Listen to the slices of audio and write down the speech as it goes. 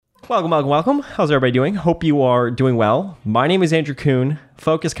Welcome. How's everybody doing? Hope you are doing well. My name is Andrew Kuhn,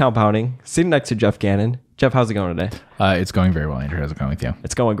 Focus Compounding, sitting next to Jeff Gannon. Jeff, how's it going today? It's going very well, Andrew. How's it going with you?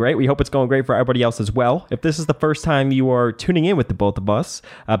 It's going great. We hope it's going great for everybody else as well. If this is the first time you are tuning in with the both of us,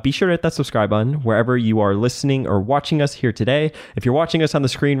 be sure to hit that subscribe button wherever you are listening or watching us here today. If you're watching us on the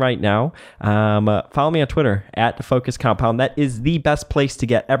screen right now, follow me on Twitter at Focus Compound. That is the best place to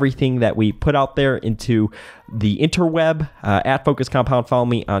get everything that we put out there into the interweb at Focus Compound. Follow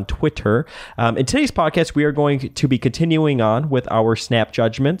me on Twitter. In today's podcast, we are going to be continuing on with our Snap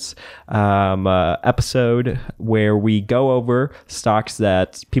Judgments episode where we go over stocks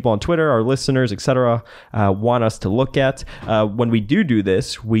that people on Twitter, our listeners, etc., want us to look at. When we do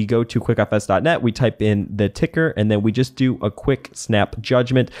this, we go to quickfs.net, we type in the ticker, and then we just do a quick snap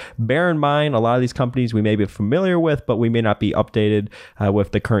judgment. Bear in mind, a lot of these companies we may be familiar with, but we may not be updated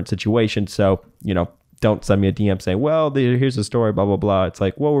with the current situation. So, don't send me a DM saying, well, here's the story, blah, blah, blah. It's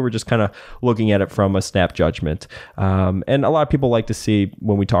like, well, we were just kind of looking at it from a snap judgment. And a lot of people like to see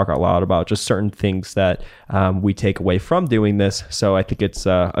when we talk out loud about just certain things that we take away from doing this. So I think it's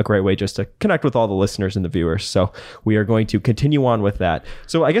a great way just to connect with all the listeners and the viewers. So we are going to continue on with that.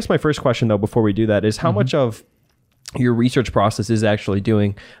 So I guess my first question, though, before we do that is how much of your research process is actually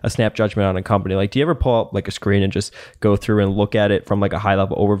doing a snap judgment on a company? Like, do you ever pull up like a screen and just go through and look at it from like a high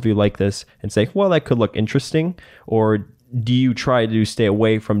level overview like this and say, well, that could look interesting? Or do you try to stay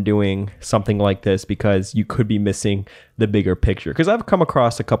away from doing something like this because you could be missing the bigger picture? Because I've come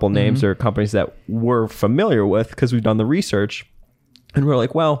across a couple names or companies that we're familiar with because we've done the research and we're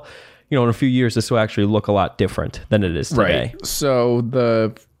like, well, in a few years, this will actually look a lot different than it is today. Right.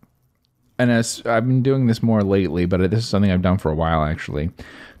 So as I've been doing this more lately, but this is something I've done for a while, actually.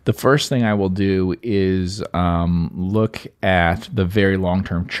 The first thing I will do is look at the very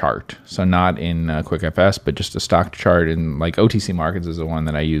long-term chart. So not in QuickFS, but just a stock chart in like OTC Markets is the one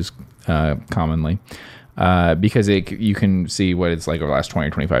that I use commonly because you can see what it's like over the last 20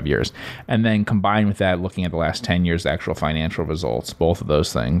 or 25 years. And then combine with that, looking at the last 10 years' actual financial results, both of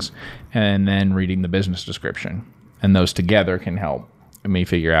those things, and then reading the business description. And those together can help me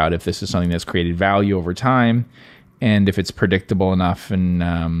figure out if this is something that's created value over time and if it's predictable enough in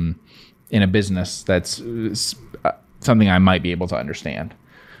a business that's something I might be able to understand.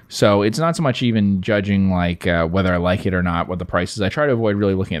 So it's not so much even judging like whether I like it or not, what the price is. I try to avoid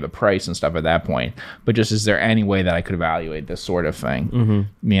really looking at the price and stuff at that point, but just is there any way that I could evaluate this sort of thing,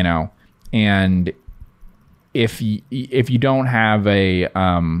 And if you don't have a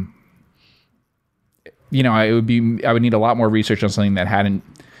I would need a lot more research on something that hadn't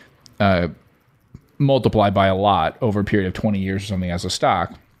multiplied by a lot over a period of 20 years or something as a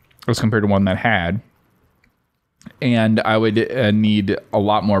stock as compared to one that had. And I would need a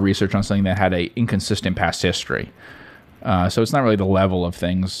lot more research on something that had a inconsistent past history. So it's not really the level of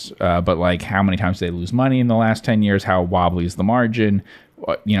things, but like how many times they lose money in the last 10 years, how wobbly is the margin,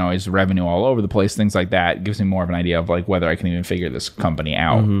 is revenue all over the place, things like that. It gives me more of an idea of like whether I can even figure this company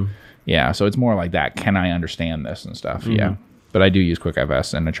out. Yeah, so it's more like that. Can I understand this and stuff? Yeah, but I do use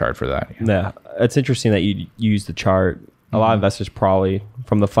QuickFS and a chart for that. Yeah, it's interesting that you use the chart. A lot of investors probably,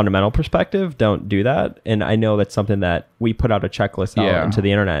 from the fundamental perspective, don't do that. And I know that's something that we put out a checklist out into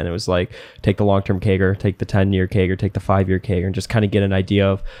the internet. And it was like, take the long-term CAGR, take the 10-year CAGR, take the 5-year CAGR, and just kind of get an idea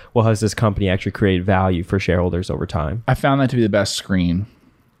of, well, has this company actually created value for shareholders over time? I found that to be the best screen.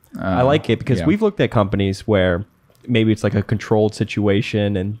 I like it because we've looked at companies where maybe it's like a controlled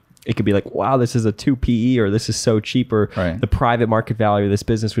situation and it could be like, wow, this is a 2 PE or this is so cheap, or the private market value of this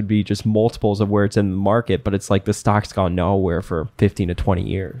business would be just multiples of where it's in the market, but it's like the stock's gone nowhere for 15 to 20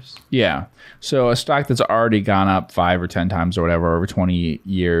 years. Yeah. So a stock that's already gone up 5 or 10 times or whatever over 20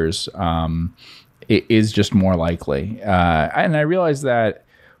 years, it is just more likely. And I realized that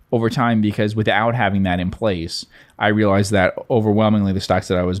over time, because without having that in place, I realized that overwhelmingly the stocks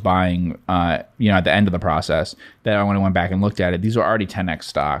that I was buying, at the end of the process, that when I went back and looked at it, these were already 10x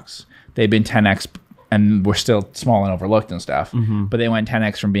stocks. They'd been 10x and were still small and overlooked and stuff, but they went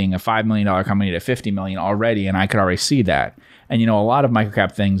 10x from being a $5 million company to $50 million already, and I could already see that. And a lot of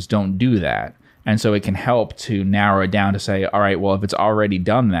microcap things don't do that. And so it can help to narrow it down to say, all right, well, if it's already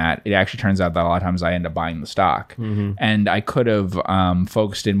done that, it actually turns out that a lot of times I end up buying the stock. And I could have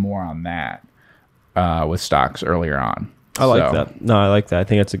focused in more on that with stocks earlier on. I like that. No, I like that. I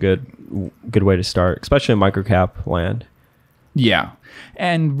think that's a good way to start, especially in microcap land. Yeah.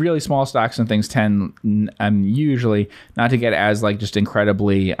 And really small stocks and things tend usually not to get as like just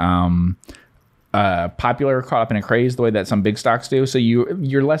incredibly popular, caught up in a craze the way that some big stocks do. So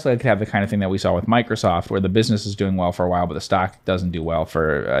you're less likely to have the kind of thing that we saw with Microsoft, where the business is doing well for a while, but the stock doesn't do well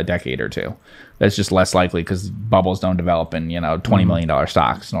for a decade or two. That's just less likely because bubbles don't develop in $20 million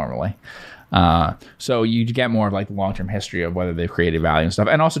stocks normally. So you get more of like the long-term history of whether they've created value and stuff,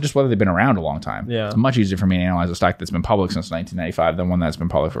 and also just whether they've been around a long time. Yeah. It's much easier for me to analyze a stock that's been public since 1995 than one that's been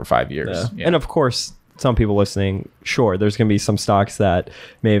public for 5 years. Yeah. Yeah. And of course, some people listening, sure, there's going to be some stocks that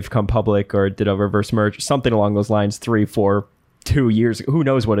may have come public or did a reverse merge, something along those lines, 3, 4, 2 years. Who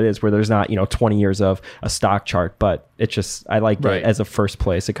knows what it is, where there's not 20 years of a stock chart. But it's just, I like it as a first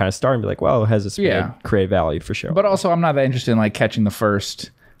place to kind of start and be like, well, has this create value for sure? But also, I'm not that interested in like catching the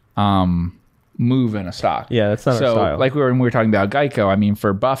first move in a stock. Yeah, that's not our style. Like when we were talking about Geico, I mean,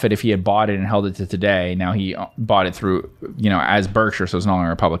 for Buffett, if he had bought it and held it to today, now he bought it through, as Berkshire, so it's no longer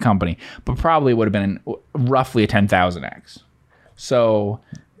a public company, but probably would have been roughly a 10,000x. So,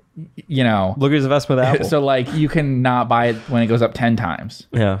 look at his investment with Apple. So like you can not buy it when it goes up 10 times.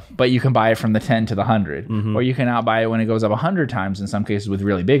 Yeah. But you can buy it from the 10 to the 100. Or you can not buy it when it goes up 100 times in some cases with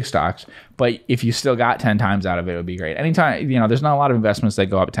really big stocks. But if you still got 10 times out of it, it would be great. Anytime, there's not a lot of investments that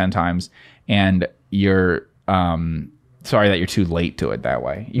go up 10 times and you're sorry that you're too late to it that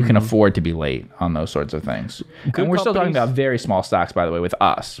way. You can afford to be late on those sorts of things. And we're still talking about very small stocks, by the way, with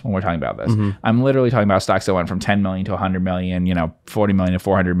us when we're talking about this. I'm literally talking about stocks that went from 10 million to 100 million, 40 million to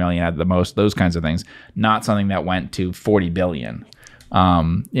 400 million at the most, those kinds of things, not something that went to 40 billion.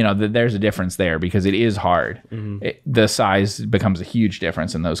 There's a difference there because it is hard. The size becomes a huge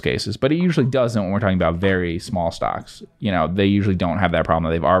difference in those cases, but it usually doesn't when we're talking about very small stocks. They usually don't have that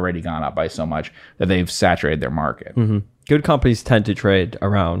problem. They've already gone up by so much that they've saturated their market. Good companies tend to trade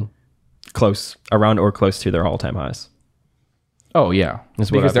around or close to their all-time highs. Oh, yeah.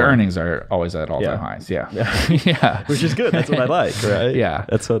 Because their earnings are always at all-time highs. Yeah. Yeah. Which is good. That's what I like, right? Yeah.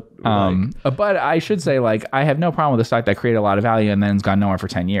 That's what like. But I should say, I have no problem with a stock that created a lot of value and then it's gone nowhere for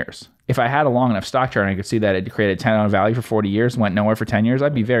 10 years. If I had a long enough stock chart and I could see that it created 10 out of value for 40 years and went nowhere for 10 years,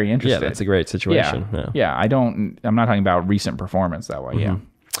 I'd be very interested. Yeah, that's a great situation. Yeah. I'm not talking about recent performance that way. Yeah.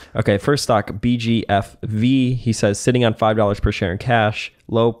 Okay, first stock, BGFV. He says sitting on $5 per share in cash,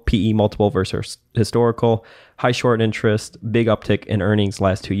 low PE multiple versus historical, high short interest, big uptick in earnings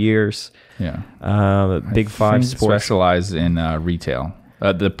last 2 years. Yeah. Big Five Sports. Specialize in retail.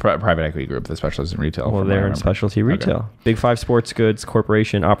 The private equity group that specializes in retail. Well, they're in specialty retail. Okay. Big Five Sports Goods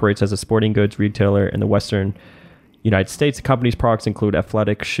Corporation operates as a sporting goods retailer in the Western United States. The company's products include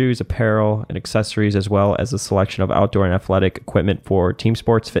athletic shoes, apparel, and accessories, as well as a selection of outdoor and athletic equipment for team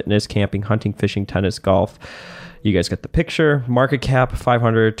sports, fitness, camping, hunting, fishing, tennis, golf. You guys get the picture. Market cap,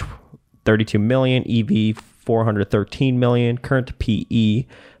 $532 million. EV, $413 million. Current PE,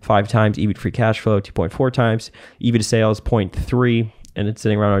 5 times. EV to free cash flow, 2.4 times. EV to sales, 0.3. And it's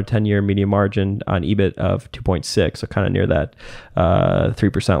sitting around our 10-year median margin on EBIT of 2.6, so kind of near that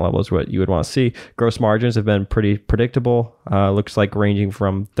 3% level is what you would want to see. Gross margins have been pretty predictable. Looks like ranging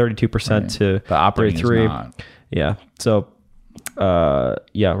from 32% to the operating 33%. Is not. Yeah. So,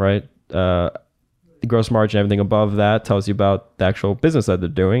 right. The gross margin, everything above that tells you about the actual business that they're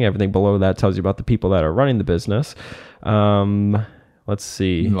doing. Everything below that tells you about the people that are running the business. Let's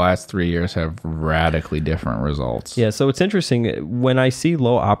see. The last 3 years have radically different results. Yeah, so it's interesting. When I see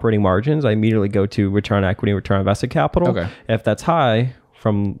low operating margins, I immediately go to return on equity, return on invested capital. Okay. If that's high,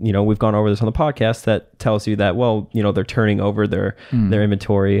 from we've gone over this on the podcast, that tells you that they're turning over their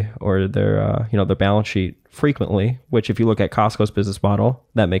inventory or their balance sheet frequently. Which, if you look at Costco's business model,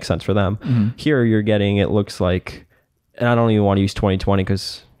 that makes sense for them. Here, you're getting, it looks like, and I don't even want to use 2020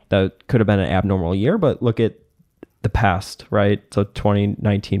 because that could have been an abnormal year, but look at the past, right? So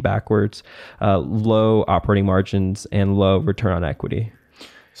 2019 backwards, low operating margins and low return on equity.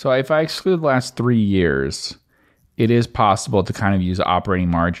 So if I exclude the last 3 years, it is possible to kind of use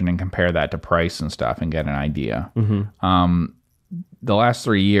operating margin and compare that to price and stuff and get an idea. The last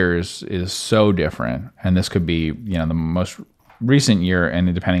 3 years is so different, and this could be, the most recent year,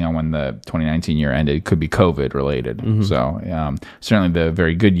 and depending on when the 2019 year ended, could be COVID related. So certainly the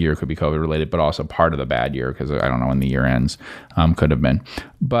very good year could be COVID related, but also part of the bad year, because I don't know when the year ends, could have been.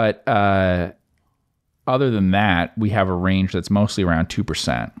 But other than that, we have a range that's mostly around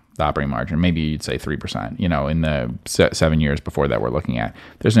 2%, the operating margin. Maybe you'd say 3%, in the 7 years before that we're looking at.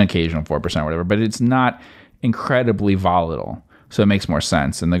 There's an occasional 4% or whatever, but it's not incredibly volatile. So it makes more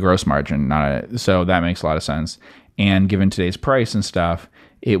sense. And the gross margin, so that makes a lot of sense. And given today's price and stuff,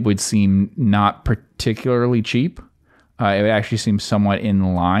 it would seem not particularly cheap. It would actually seem somewhat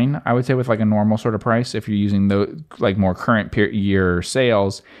in line, I would say, with like a normal sort of price if you're using the more current year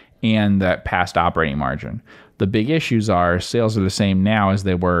sales and that past operating margin. The big issues are sales are the same now as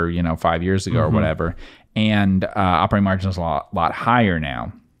they were, 5 years ago or whatever, and operating margins are a lot higher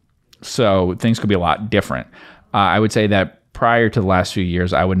now. So things could be a lot different. I would say that prior to the last few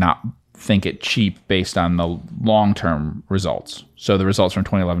years, I would not think it cheap based on the long-term results. So the results from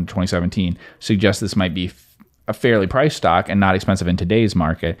 2011 to 2017 suggest this might be a fairly priced stock and not expensive in today's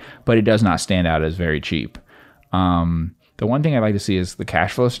market, but it does not stand out as very cheap. The one thing I'd like to see is the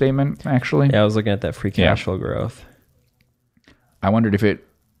cash flow statement, actually. Yeah, I was looking at that free cash flow growth. I wondered if it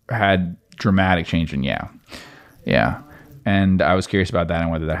had dramatic change in, yeah. And I was curious about that and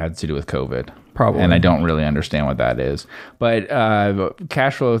whether that had to do with COVID. Probably. And I don't really understand what that is. But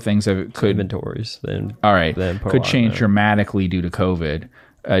cash flow things could... Inventories. All right. Could change dramatically due to COVID.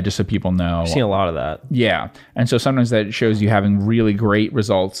 Just so people know. I've seen a lot of that. Yeah. And so sometimes that shows you having really great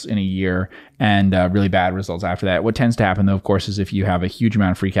results in a year and really bad results after that. What tends to happen, though, of course, is if you have a huge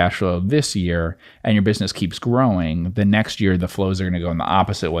amount of free cash flow this year and your business keeps growing, the next year the flows are going to go in the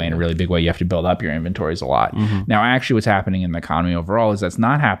opposite way in a really big way. You have to build up your inventories a lot. Now, actually, what's happening in the economy overall is that's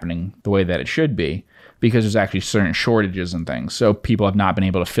not happening the way that it should be, because there's actually certain shortages and things. So people have not been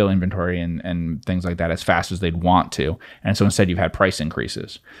able to fill inventory and things like that as fast as they'd want to. And so instead you've had price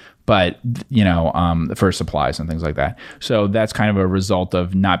increases, but for supplies and things like that. So that's kind of a result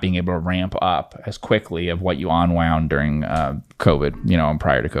of not being able to ramp up as quickly of what you unwound during COVID, and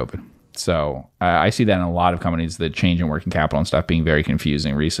prior to COVID. So I see that in a lot of companies, the change in working capital and stuff being very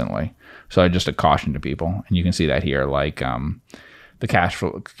confusing recently. So just a caution to people. And you can see that here, like, the cash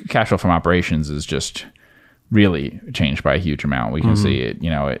flow from operations is just really changed by a huge amount. We can see it,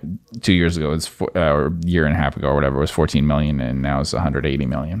 2 years ago, or a year and a half ago or whatever, it was 14 million, and now it's 180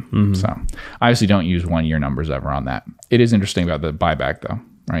 million. So I obviously don't use 1 year numbers ever on that. It is interesting about the buyback though,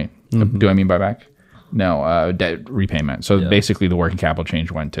 right? Do I mean buyback? No, debt repayment. So basically the working capital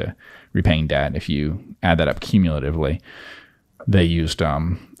change went to repaying debt. If you add that up cumulatively, they used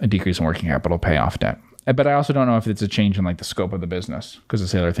a decrease in working capital to pay off debt. But I also don't know if it's a change in like the scope of the business, because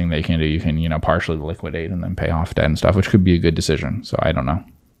it's the other thing they can do. You can, partially liquidate and then pay off debt and stuff, which could be a good decision. So I don't know.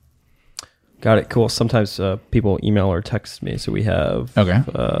 Got it. Cool. Sometimes people email or text me. So we have,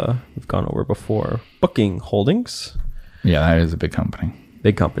 we've gone over before. Booking Holdings. Yeah, that is a big company.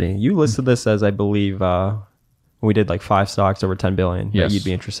 Big company. You listed this as, I believe, we did like 5 stocks over 10 billion that you'd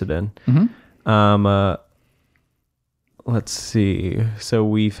be interested in. Let's see. So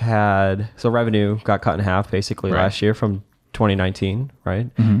we've had, revenue got cut in half basically last year from 2019, right?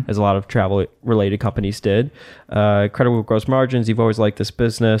 As a lot of travel related companies did. Credible gross margins. You've always liked this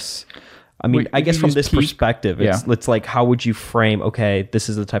business. I mean, I guess from this perspective, it's like, how would you frame, okay, this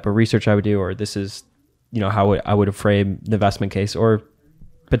is the type of research I would do, or this is, how I would have framed the investment case, or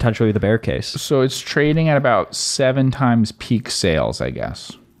potentially the bear case. So it's trading at about 7 times peak sales, I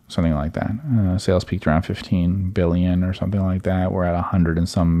guess. Something like that. Sales peaked around 15 billion or something like that. We're at 100 and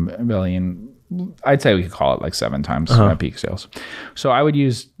some billion. I'd say we could call it like 7 times peak sales. So I would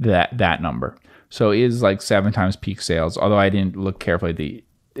use that number. So it is like 7 times peak sales, although I didn't look carefully.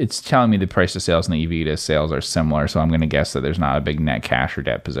 It's telling me the price to sales and the EV to sales are similar. So I'm going to guess that there's not a big net cash or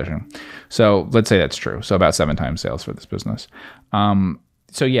debt position. So let's say that's true. So about 7 times sales for this business.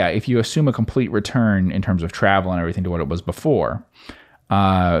 So yeah, if you assume a complete return in terms of travel and everything to what it was before,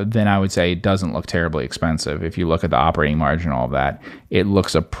 then I would say it doesn't look terribly expensive. If you look at the operating margin, all of that, it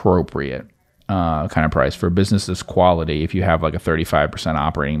looks appropriate kind of price for a business this quality. If you have like a 35%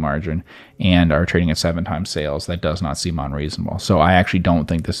 operating margin and are trading at 7 times sales, that does not seem unreasonable. So I actually don't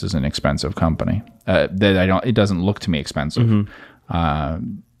think this is an expensive company. It doesn't look to me expensive.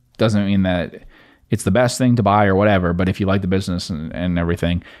 Doesn't mean that it's the best thing to buy or whatever, but if you like the business and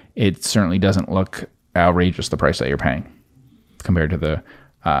everything, it certainly doesn't look outrageous, the price that you're paying compared to the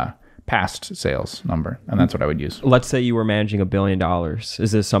past sales number. And that's what I would use. Let's say you were managing $1 billion.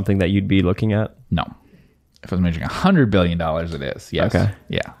 Is this something that you'd be looking at? No. If I was managing $100 billion, it is. Yes. Okay.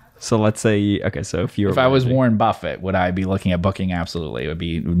 Yeah. So let's say, so if I was Warren Buffett, would I be looking at Booking? Absolutely. It would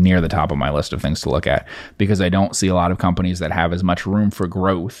be near the top of my list of things to look at, because I don't see a lot of companies that have as much room for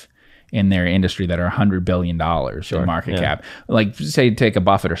growth in their industry that are $100 billion in market cap. Like, say, take a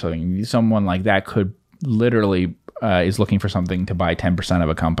Buffett or something. Someone like that could literally is looking for something to buy 10% of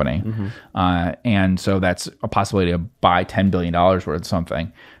a company. And so that's a possibility to buy $10 billion worth of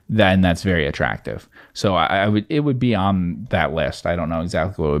something. Then that's very attractive. So it would be on that list. I don't know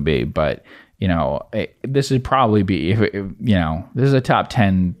exactly what it would be, but this would probably be, this is a top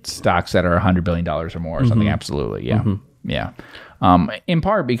 10 stocks that are $100 billion or more or something. Absolutely. Yeah. Yeah. In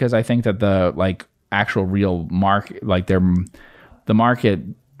part because I think that the actual real market, the market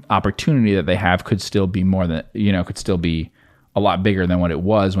opportunity that they have could still be more than, could still be a lot bigger than what it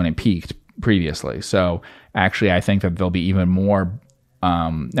was when it peaked previously. So actually, I think that there'll be even more.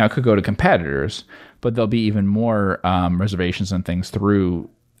 Now it could go to competitors, but there'll be even more reservations and things through.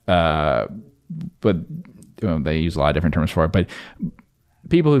 But they use a lot of different terms for it. But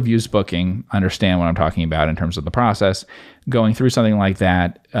people who've used Booking understand what I'm talking about in terms of the process. Going through something like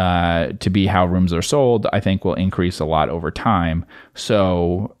that to be how rooms are sold, I think will increase a lot over time.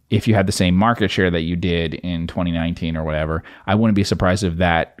 So if you had the same market share that you did in 2019 or whatever, I wouldn't be surprised if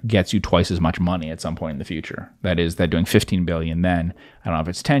that gets you twice as much money at some point in the future. That is, that doing $15 billion then, I don't know if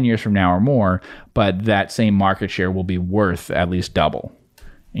it's 10 years from now or more, but that same market share will be worth at least double,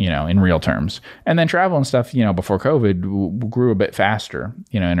 in real terms. And then travel and stuff, before COVID grew a bit faster,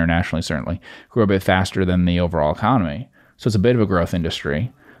 internationally certainly, grew a bit faster than the overall economy. So it's a bit of a growth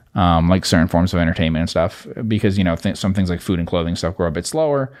industry, like certain forms of entertainment and stuff, because, some things like food and clothing stuff grow a bit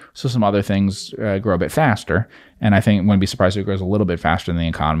slower. So some other things grow a bit faster. And I think wouldn't be surprised if it grows a little bit faster than the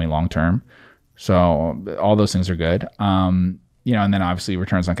economy long term. So all those things are good. And then obviously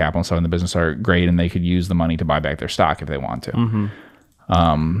returns on capital and stuff in the business are great, and they could use the money to buy back their stock if they want to. Mm-hmm.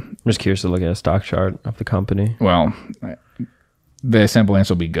 I'm just curious to look at a stock chart of the company. Well, the simple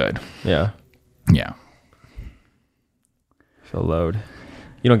answer will be good. Yeah. Yeah. Fill load.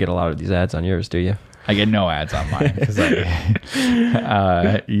 You don't get a lot of these ads on yours, do you? I get no ads on mine because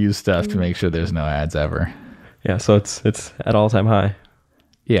I use stuff to make sure there's no ads ever. Yeah, so it's at all-time high.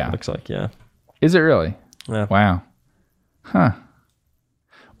 Yeah. Looks like, yeah. Is it really? Yeah. Wow. Huh.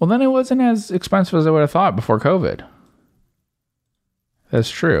 Well, then it wasn't as expensive as I would have thought before COVID. That's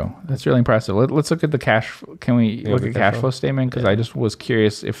true. That's really impressive. Let's look at the cash. Can we look at cash flow statement? Because I just was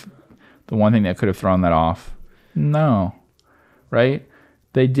curious if the one thing that could have thrown that off. No. Right?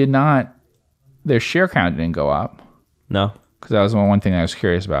 They did not. Their share count didn't go up. No. Because that was one thing I was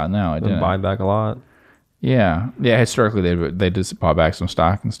curious about. No, it didn't. Buy back a lot. Yeah. Yeah, historically, they just bought back some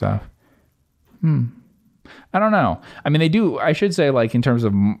stock and stuff. I don't know. I mean, they do, I should say, like, in terms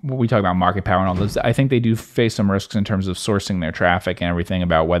of what we talk about market power and all this, I think they do face some risks in terms of sourcing their traffic and everything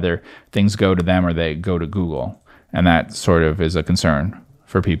about whether things go to them or they go to Google. And that sort of is a concern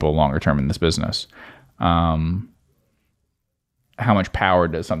for people longer term in this business. How much power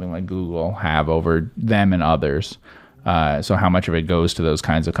does something like Google have over them and others? So how much of it goes to those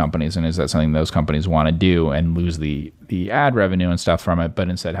kinds of companies, and is that something those companies want to do and lose the ad revenue and stuff from it, but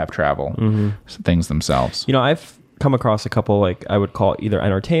instead have travel things themselves? I've come across a couple, like I would call either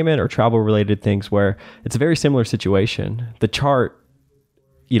entertainment or travel related things where it's a very similar situation. The chart,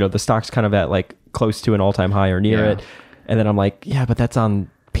 the stock's kind of at like close to an all-time high or near it. And then I'm like, yeah, but that's on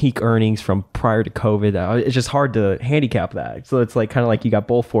peak earnings from prior to COVID. It's just hard to handicap that. So it's like kind of like you got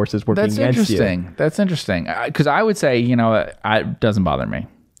both forces working against you. That's interesting. Because I would say, it doesn't bother me.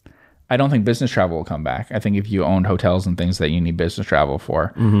 I don't think business travel will come back. I think if you owned hotels and things that you need business travel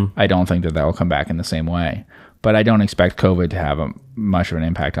for, I don't think that will come back in the same way. But I don't expect COVID to have much of an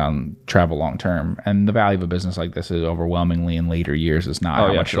impact on travel long term. And the value of a business like this is overwhelmingly in later years. It's not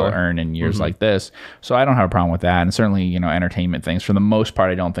how much it'll earn in years like this. So I don't have a problem with that. And certainly, entertainment things, for the most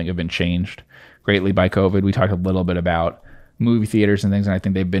part, I don't think have been changed greatly by COVID. We talked a little bit about movie theaters and things, and I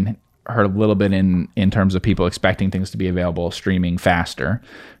think they've been hurt a little bit in terms of people expecting things to be available streaming faster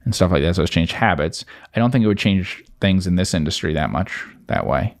and stuff like that. So it's changed habits. I don't think it would change things in this industry that much that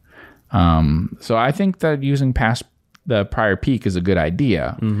way. So I think that using past the prior peak is a good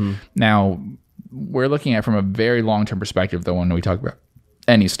idea. Now, we're looking at from a very long-term perspective, though, when we talk about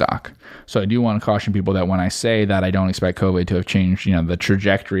any stock. So I do want to caution people that when I say that I don't expect COVID to have changed, the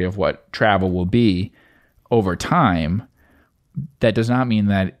trajectory of what travel will be over time, that does not mean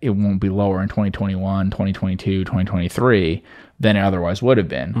that it won't be lower in 2021, 2022, 2023 than it otherwise would have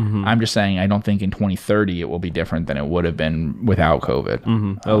been. I'm just saying I don't think in 2030 it will be different than it would have been without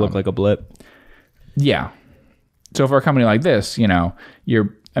COVID. It'll look like a blip. Yeah. So for a company like this, what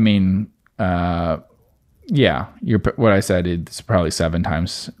I said, it's probably 7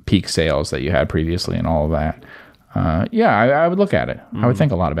 times peak sales that you had previously and all of that. I would look at it. I would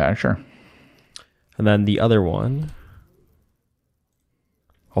think a lot about it, sure. And then the other one,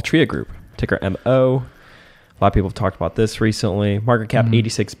 Altria Group, ticker MO. A lot of people have talked about this recently. Market cap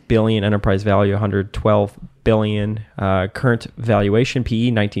 86 billion, enterprise value 112 billion, current valuation PE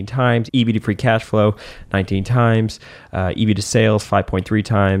 19 times, EV to free cash flow 19 times, EV to sales 5.3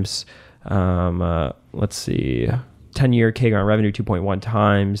 times. Let's see, 10-year CAGR on revenue 2.1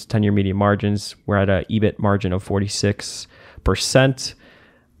 times, 10-year median margins. We're at an EBIT margin of 46%.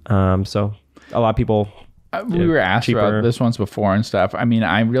 So a lot of people. We were asked about this once before and stuff. I mean,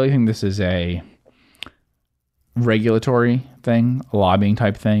 I really think this is a regulatory thing, a lobbying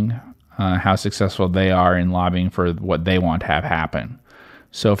type thing, how successful they are in lobbying for what they want to have happen.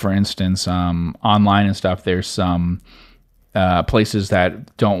 So, for instance, online and stuff, there's some places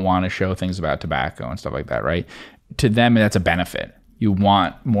that don't want to show things about tobacco and stuff like that, right? To them, that's a benefit. You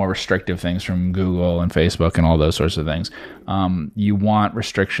want more restrictive things from Google and Facebook and all those sorts of things. You want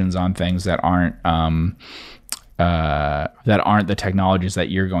restrictions on things that aren't the technologies that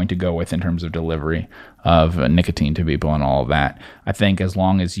you're going to go with in terms of delivery of nicotine to people and all of that. I think as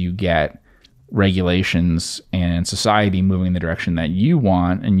long as you get regulations and society moving in the direction that you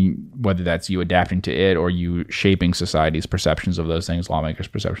want, and whether that's you adapting to it or you shaping society's perceptions of those things, lawmakers'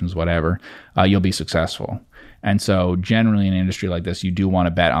 perceptions, whatever, you'll be successful. And so generally in an industry like this, you do want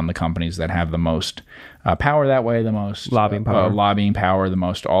to bet on the companies that have the most power that way, the most lobbying power, the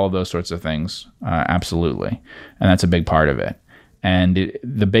most, all of those sorts of things. Absolutely. And that's a big part of it. And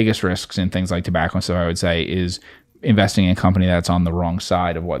the biggest risks in things like tobacco and stuff, I would say, is investing in a company that's on the wrong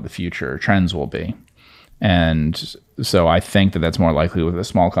side of what the future trends will be. And so I think that that's more likely with a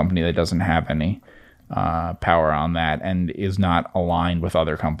small company that doesn't have any power on that and is not aligned with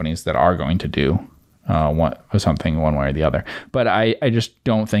other companies that are going to do something one way or the other. But I just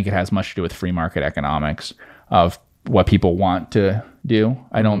don't think it has much to do with free market economics of what people want to do.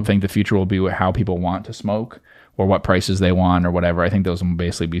 I don't think the future will be how people want to smoke or what prices they want or whatever. I think those will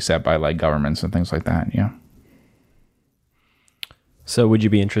basically be set by like governments and things like that. Yeah. So would you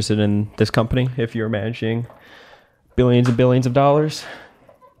be interested in this company if you're managing billions and billions of dollars?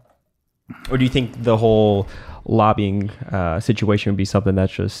 Or do you think the whole lobbying situation would be something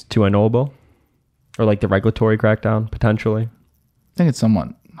that's just too unknowable? Or like the regulatory crackdown, potentially? I think it's somewhat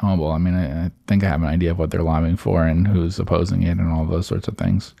knowable. I mean, I think I have an idea of what they're lobbying for and who's opposing it and all those sorts of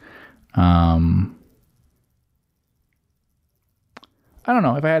things. I don't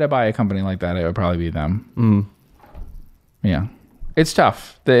know. If I had to buy a company like that, it would probably be them. Yeah. It's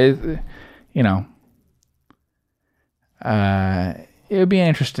tough. It would be an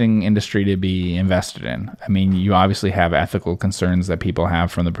interesting industry to be invested in. I mean, you obviously have ethical concerns that people have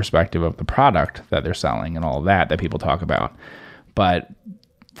from the perspective of the product that they're selling and all of that people talk about. But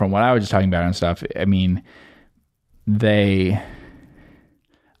from what I was just talking about and stuff, I mean, I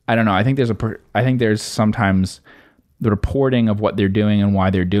don't know. I think there's sometimes the reporting of what they're doing and why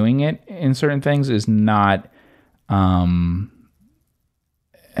they're doing it in certain things is not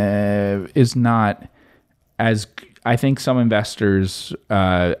as, I think some investors,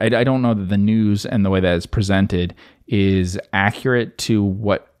 I don't know that the news and the way that it's presented is accurate to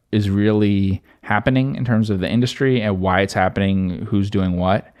what is really happening in terms of the industry and why it's happening, who's doing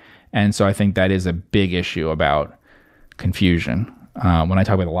what. And so I think that is a big issue about confusion. When I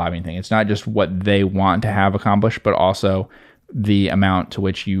talk about the lobbying thing, it's not just what they want to have accomplished, but also the amount to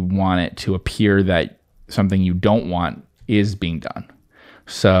which you want it to appear that something you don't want is being done.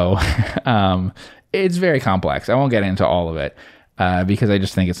 So it's very complex. I won't get into all of it because I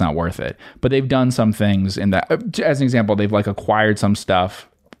just think it's not worth it. But they've done some things in that. As an example, they've like acquired some stuff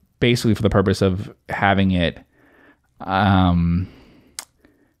basically for the purpose of having it.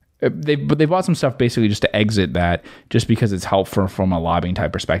 They bought some stuff basically just to exit that, just because it's helpful from a lobbying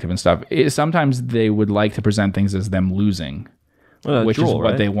type perspective and stuff. Sometimes they would like to present things as them losing, which Juul, is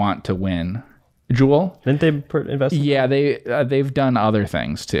what they want to win. Juul? Didn't they invest? Yeah, they've done other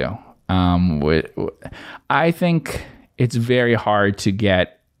things too. I think it's very hard to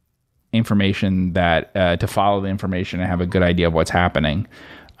get information that to follow the information and have a good idea of what's happening.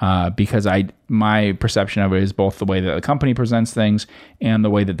 Because my perception of it is both the way that the company presents things and the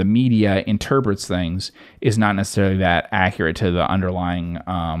way that the media interprets things is not necessarily that accurate to the underlying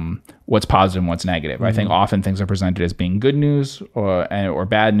what's positive and what's negative. Mm-hmm. I think often things are presented as being good news or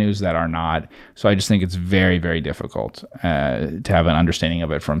bad news that are not. So I just think it's very, very difficult to have an understanding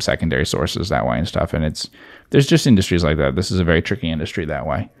of it from secondary sources that way and stuff. And there's just industries like that. This is a very tricky industry that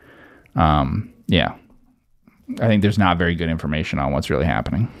way. Yeah. I think there's not very good information on what's really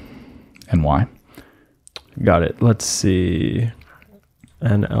happening and why. Got it. Let's see.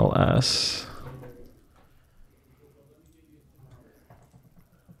 NLS.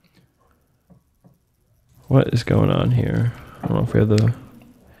 What is going on here? I don't know if we have the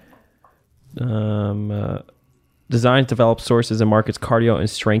designs, develops, sources, and markets cardio and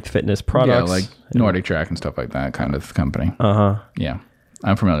strength fitness products. Yeah, like Nordic Track and stuff like that kind of company. Yeah.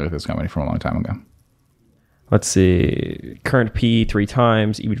 I'm familiar with this company from a long time ago. Let's see. Current P 3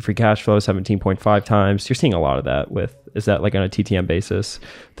 times, EBIT free cash flow 17.5 times. You're seeing a lot of that is that like on a TTM basis?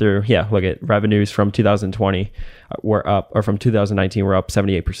 Look at revenues from 2020 were up, or from 2019 we're up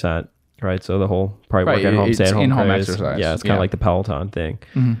 78%, right? So the whole probably work at home, stay at home in-home exercise. Yeah, it's kind of like the Peloton thing.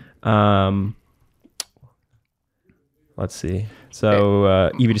 Mm-hmm. let's see.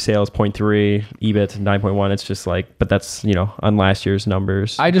 So EV to sales 0.3, EBIT 9.1. It's just like, but that's, on last year's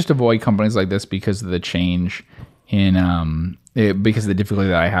numbers. I just avoid companies like this because of the change in because of the difficulty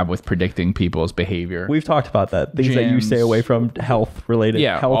that I have with predicting people's behavior. We've talked about that. Things that you stay away from, health related,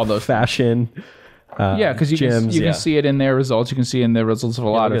 health, all those fashion. Because you can see it in their results. You can see it in the results of a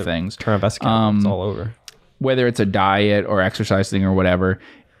lot of things. Return on invested capital, it's all over. Whether it's a diet or exercise thing or whatever,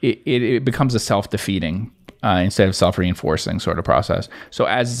 it becomes a self-defeating instead of self-reinforcing sort of process. So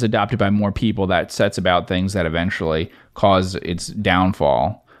as it's adopted by more people, that sets about things that eventually cause its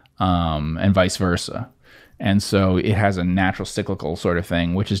downfall, and vice versa. And so it has a natural cyclical sort of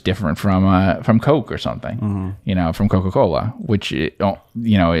thing, which is different from Coke or something, from Coca-Cola, which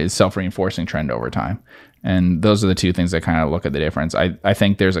is self-reinforcing trend over time. And those are the two things that kind of look at the difference. I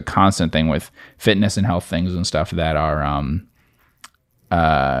think there's a constant thing with fitness and health things and stuff that are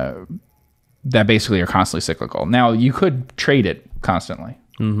that basically are constantly cyclical. Now you could trade it constantly.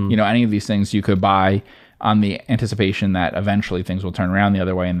 Any of these things you could buy on the anticipation that eventually things will turn around the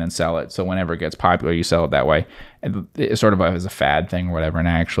other way and then sell it. So whenever it gets popular, you sell it that way. It's sort of as a fad thing or whatever. And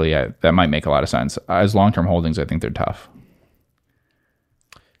actually, that might make a lot of sense. As long-term holdings, I think they're tough.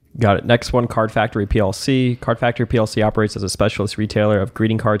 Got it. Next one, Card Factory PLC. Card Factory PLC operates as a specialist retailer of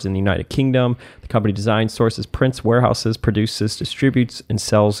greeting cards in the United Kingdom. The company designs, sources, prints, warehouses, produces, distributes, and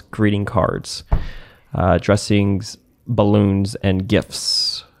sells greeting cards, dressings, balloons, and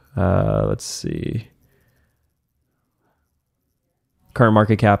gifts. Let's see. Current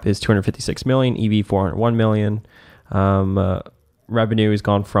market cap is 256 million, EV 401 million. Revenue has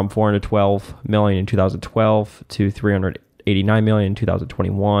gone from 412 million in 2012 to 389 million in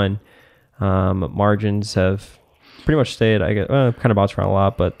 2021. Margins have pretty much stayed, I guess, kind of bounced around a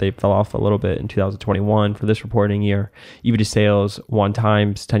lot, but they fell off a little bit in 2021 for this reporting year. EV to sales 1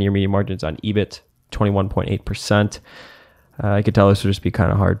 times, 10-year median margins on EBIT 21.8%. I could tell this would just be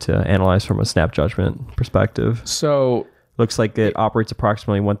kind of hard to analyze from a snap judgment perspective. So looks like it operates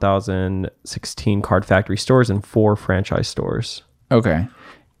approximately 1,016 Card Factory stores and 4 franchise stores. Okay.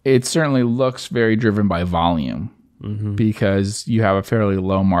 It certainly looks very driven by volume because you have a fairly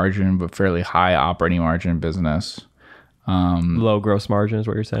low margin but fairly high operating margin business. Low gross margin is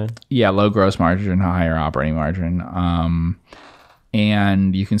what you're saying? Yeah, low gross margin, higher operating margin.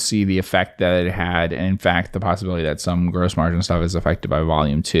 And you can see the effect that it had, and in fact, the possibility that some gross margin stuff is affected by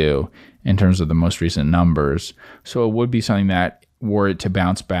volume too, in terms of the most recent numbers. So it would be something that, were it to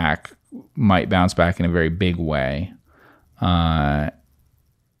bounce back, might bounce back in a very big way. But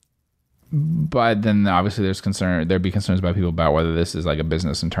then obviously there'd be concerns by people about whether this is like a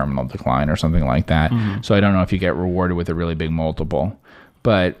business in terminal decline or something like that. So I don't know if you get rewarded with a really big multiple,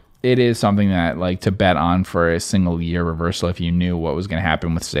 but it is something that, like, to bet on for a single year reversal, if you knew what was going to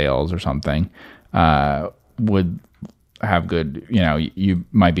happen with sales or something, would have good, you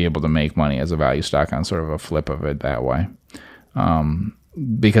might be able to make money as a value stock on sort of a flip of it that way.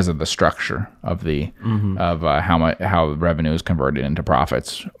 Because of the structure of the of how revenue is converted into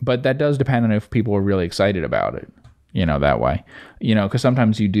profits. But that does depend on if people are really excited about it, that way. Because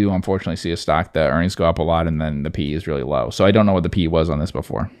sometimes you do unfortunately see a stock that earnings go up a lot and then the PE is really low. So I don't know what the PE was on this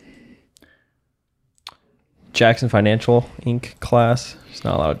before. Jackson Financial Inc. class. It's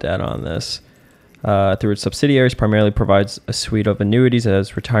not allowed data on this. Through its subsidiaries, primarily provides a suite of annuities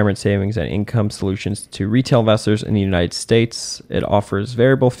as retirement savings and income solutions to retail investors in the United States. It offers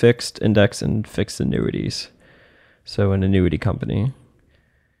variable, fixed, index, and fixed annuities. So an annuity company.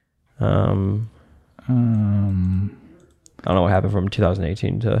 I don't know what happened from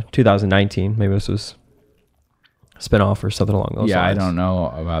 2018 to 2019. Maybe this was a spinoff or something along those lines. Yeah, I don't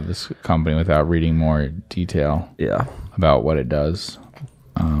know about this company without reading more detail. Yeah, about what it does.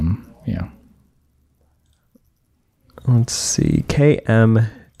 Yeah. Let's see.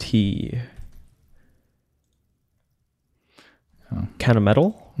 KMT.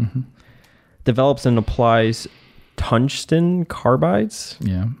 Kennametal. Develops and applies tungsten carbides,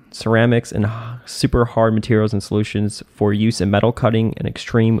 ceramics, and super hard materials and solutions for use in metal cutting and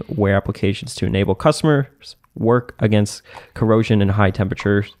extreme wear applications to enable customers work against corrosion and high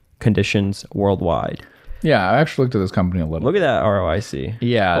temperature conditions worldwide. Yeah, I actually looked at this company a little. Look at that ROIC.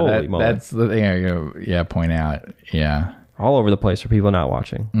 Yeah, that's the thing I'm going to point out. Yeah. All over the place for people not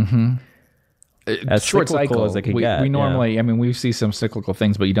watching. As short cycle as it can get. We normally, we see some cyclical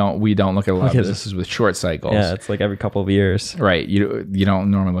things, but we don't look at a lot of businesses with short cycles. Yeah, it's like every couple of years. Right. You don't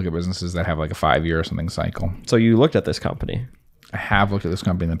normally look at businesses that have like a 5-year or something cycle. So you looked at this company. I have looked at this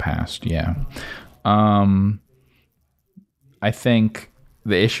company in the past, yeah. I think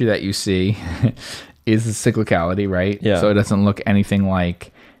the issue that you see is the cyclicality, right? Yeah. So it doesn't look anything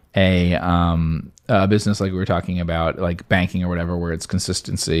like a a business like we were talking about, like banking or whatever, where it's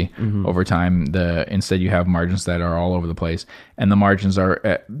consistency over time. Instead you have margins that are all over the place, and the margins are.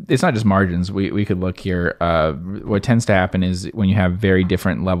 It's not just margins. We could look here. What tends to happen is when you have very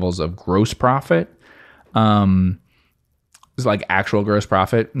different levels of gross profit. It's like actual gross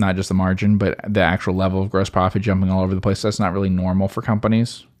profit, not just the margin, but the actual level of gross profit jumping all over the place. That's not really normal for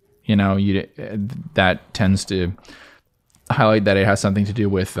companies. That tends to highlight that it has something to do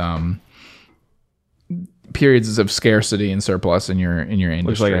with periods of scarcity and surplus in your industry.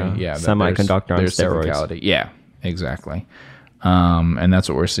 Looks like a semiconductor on steroids. Cyclicality. Yeah, exactly. And that's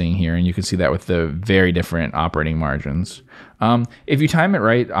what we're seeing here. And you can see that with the very different operating margins. If you time it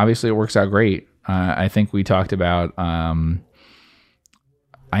right, obviously it works out great. I think we talked about,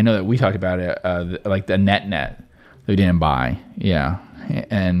 I know that we talked about it, like the net that we didn't buy. Yeah.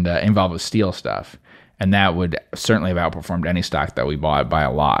 And involved with steel stuff. And that would certainly have outperformed any stock that we bought by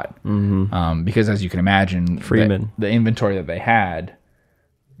a lot. Because as you can imagine, Freeman, the inventory that they had,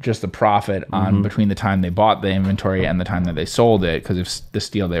 just the profit on between the time they bought the inventory and the time that they sold it, because if the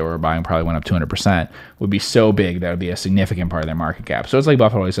steel they were buying probably went up 200%, would be so big that would be a significant part of their market cap. So it's like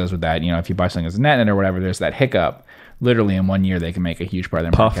Buffett always says with that, if you buy something as a net or whatever, there's that hiccup. Literally in 1 year, they can make a huge part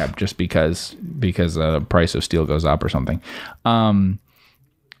of their market cap just because the price of steel goes up or something.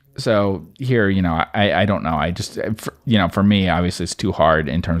 So here, I don't know. I just, for me, obviously it's too hard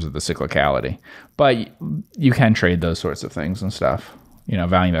in terms of the cyclicality, but you can trade those sorts of things and stuff.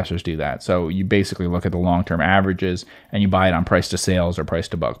 Value investors do that. So you basically look at the long-term averages and you buy it on price to sales or price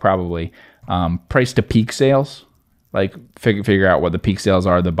to book, probably price to peak sales. Like figure out what the peak sales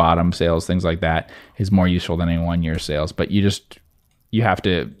are, the bottom sales, things like that is more useful than any 1 year sales. But you have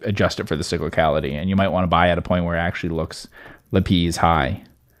to adjust it for the cyclicality, and you might want to buy at a point where it actually looks the P is high.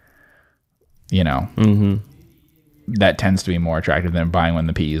 That tends to be more attractive than buying when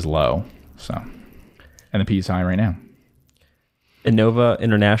the P is low. So, and the P is high right now. Innova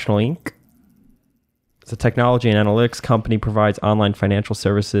International Inc. It's a technology and analytics company, provides online financial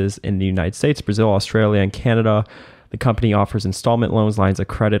services in the United States, Brazil, Australia, and Canada. The company offers installment loans, lines of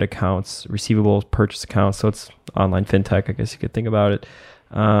credit accounts, receivables, purchase accounts. So it's online fintech, I guess you could think about it.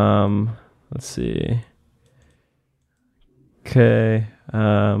 Let's see. Okay.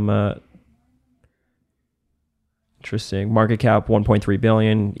 Interesting. Market cap 1.3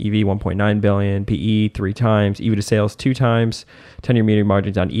 billion, EV 1.9 billion, PE 3 times, EV to sales 2 times, 10-year median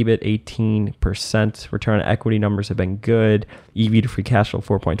margins on EBIT 18%. Return on equity numbers have been good. EV to free cash flow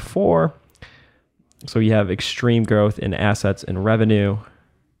 4.4. So you have extreme growth in assets and revenue,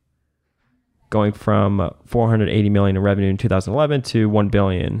 going from 480 million in revenue in 2011 to 1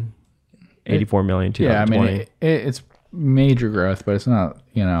 billion, 84 million in 2020. Yeah, I mean it's major growth, but it's not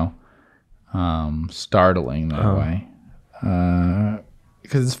startling that way,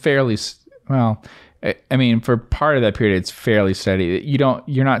 because it's fairly I mean, for part of that period, it's fairly steady.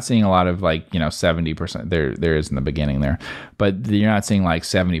 You're not seeing a lot of 70%. There is in the beginning there, but you're not seeing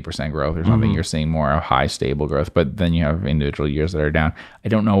 70% growth or something. You're seeing more high stable growth. But then you have individual years that are down. I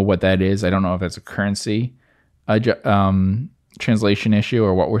don't know what that is. I don't know if that's a currency translation issue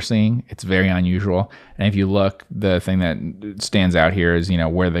or what we're seeing. It's very unusual. And if you look, the thing that stands out here is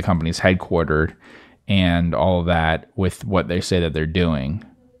where the company's headquartered and all of that with what they say that they're doing.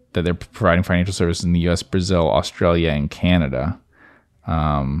 That they're providing financial services in the U.S., Brazil, Australia, and Canada.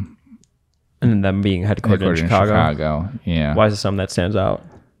 And them being headquartered in Chicago. Yeah. Why is it something that stands out?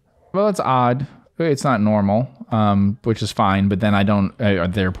 Well, it's odd. It's not normal, which is fine. But then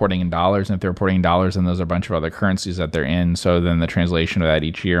they're reporting in dollars. And if they're reporting in dollars, then there's a bunch of other currencies that they're in. So then the translation of that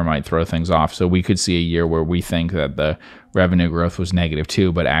each year might throw things off. So we could see a year where we think that the revenue growth was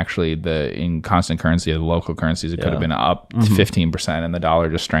 -2, but actually in constant currency, the local currencies, it could have been up 15%, and the dollar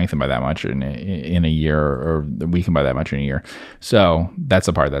just strengthened by that much in a year, or weakened by that much in a year. So that's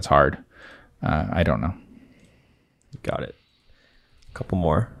the part that's hard. I don't know. Got it. A couple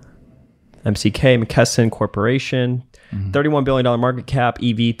more. MCK McKesson Corporation, $31 billion market cap,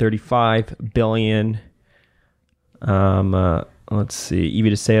 EV 35 billion. Let's see, EV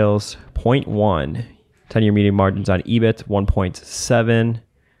to sales 0.1. 10-year median margins on EBIT 1.7.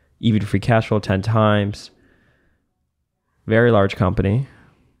 EV to free cash flow 10 times. Very large company.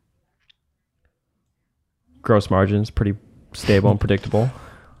 Gross margins pretty stable and predictable.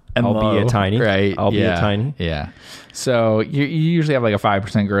 And albeit low, tiny. Right. Albeit tiny. Yeah. So you usually have a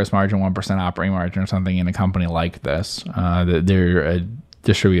 5% gross margin, 1% operating margin or something in a company like this. They're a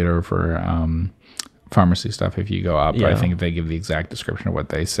distributor for pharmacy stuff if you go up. Yeah. I think they give the exact description of what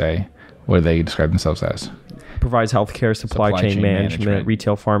they say. What do they describe themselves as? Provides healthcare, supply chain management,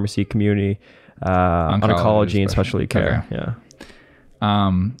 retail pharmacy, community, oncology and specialty care. Okay.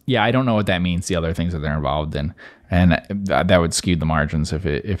 Yeah, I don't know what that means, the other things that they're involved in. And that would skew the margins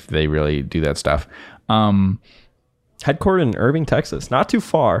if they really do that stuff. Headquartered in Irving, Texas. Not too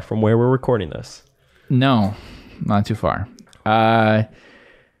far from where we're recording this. No, not too far. I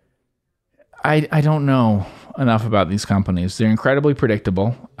don't know enough about these companies. They're incredibly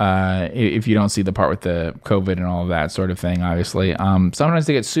predictable. If you don't see the part with the COVID and all of that sort of thing, obviously. Sometimes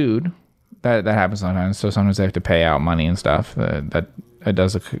they get sued. That happens sometimes. So sometimes they have to pay out money and stuff. That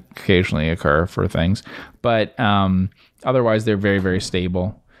does occasionally occur for things. But otherwise, they're very, very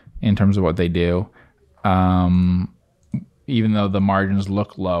stable in terms of what they do. Even though the margins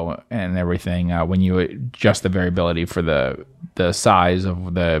look low and everything, when you adjust the variability for the size of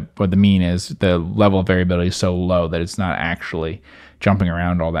what the mean is, the level of variability is so low that it's not actually jumping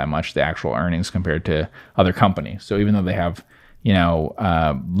around all that much, the actual earnings compared to other companies. So even though they have,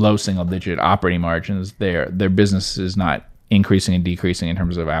 low single digit operating margins, their business is not increasing and decreasing in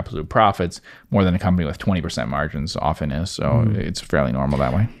terms of absolute profits more than a company with 20% margins often is. So it's fairly normal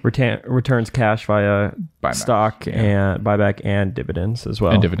that way. Returns cash via Buyback, stock and buyback and dividends as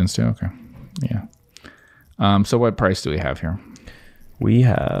well. And dividends too. Okay. Yeah. So what price do we have here? We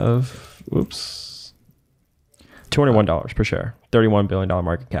have, $201 per share, $31 billion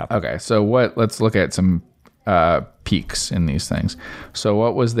market cap. Okay. So let's look at some peaks in these things. So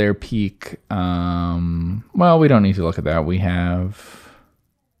what was their peak? Well, we don't need to look at that. We have,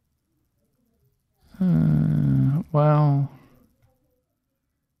 we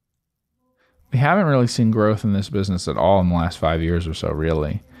haven't really seen growth in this business at all in the last 5 years or so,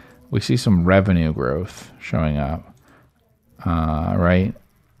 really. We see some revenue growth showing up, right?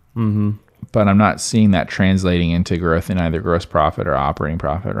 Mm-hmm. But I'm not seeing that translating into growth in either gross profit or operating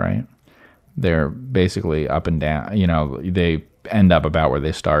profit, right? They're basically up and down. They end up about where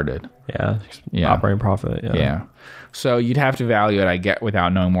they started. Yeah. Operating profit. Yeah. So you'd have to value it, I get,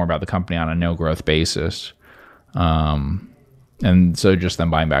 without knowing more about the company on a no growth basis. And so just them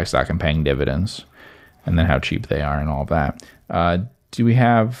buying back stock and paying dividends, and then how cheap they are and all of that. Do we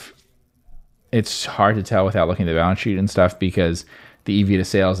have? It's hard to tell without looking at the balance sheet and stuff, because the EV to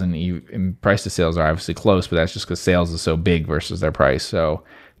sales and price to sales are obviously close, but that's just because sales is so big versus their price. So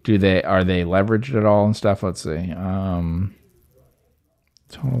are they leveraged at all and stuff? Let's see.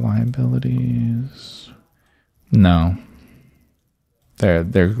 Total liabilities. No. They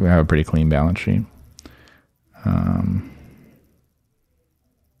have a pretty clean balance sheet.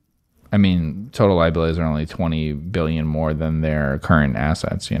 Total liabilities are only $20 billion more than their current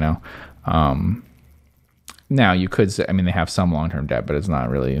assets, Now you could say, they have some long-term debt, but it's not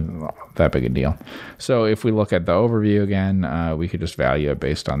really that big a deal. So if we look at the overview again, we could just value it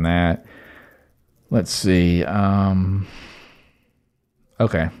based on that. Let's see.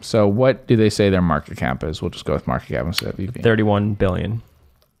 Okay. So what do they say their market cap is? We'll just go with market cap instead of EV. 31 billion.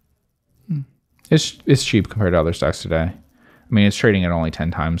 It's cheap compared to other stocks today. It's trading at only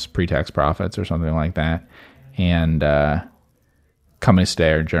 10 times pre-tax profits or something like that. And companies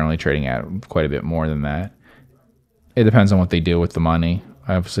today are generally trading at quite a bit more than that. It depends on what they do with the money.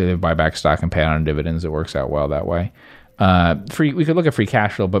 Obviously, they buy back stock and pay out on dividends. It works out well that way. We could look at free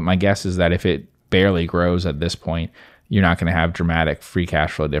cash flow, but my guess is that if it barely grows at this point, you're not going to have dramatic free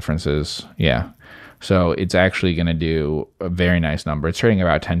cash flow differences. Yeah. So it's actually going to do a very nice number. It's trading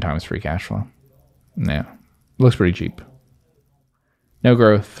about 10 times free cash flow. Yeah. Looks pretty cheap. No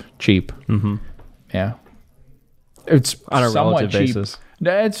growth, cheap. Mm-hmm. Yeah. It's on a somewhat relative cheap. basis.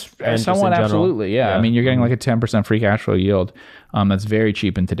 It's And somewhat just in general. absolutely, yeah. You're getting like a 10% free cash flow yield. That's very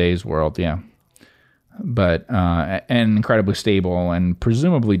cheap in today's world, yeah. But and incredibly stable and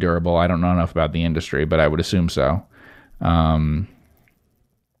presumably durable. I don't know enough about the industry, but I would assume so.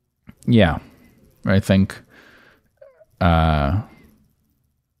 Yeah, I think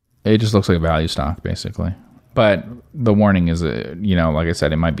it just looks like a value stock basically. But the warning is, like I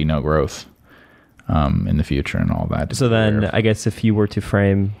said, it might be no growth in the future and all that. So then I guess if you were to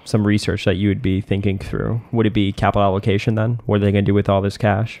frame some research that you would be thinking through, would it be capital allocation then? What are they going to do with all this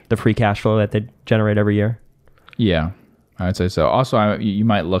cash, the free cash flow that they generate every year? Yeah, I'd say so. Also, you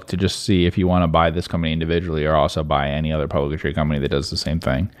might look to just see if you want to buy this company individually or also buy any other publicly traded company that does the same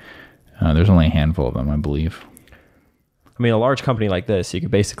thing. There's only a handful of them, I believe. A large company like this, you could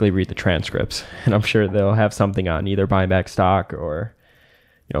basically read the transcripts, and I'm sure they'll have something on either buying back stock or,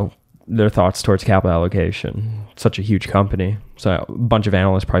 their thoughts towards capital allocation. Such a huge company. So a bunch of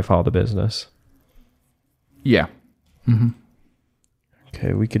analysts probably follow the business. Yeah. Mm-hmm.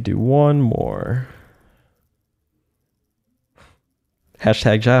 Okay, we could do one more.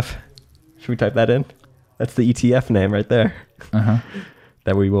 Hashtag Jeff. Should we type that in? That's the ETF name right there. Uh-huh.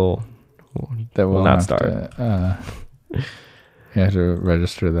 That we will That not start. You have to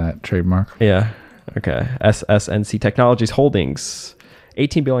register that trademark. Yeah. Okay. SSNC Technologies Holdings,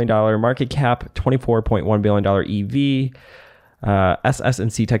 $18 billion market cap, $24.1 billion EV.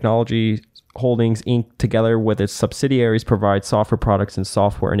 SSNC Technology Holdings Inc., together with its subsidiaries, provide software products and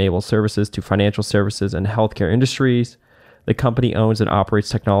software-enabled services to financial services and healthcare industries. The company owns and operates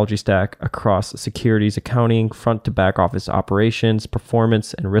technology stack across securities, accounting, front to back office operations,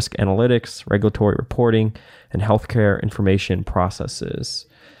 performance and risk analytics, regulatory reporting, and healthcare information processes.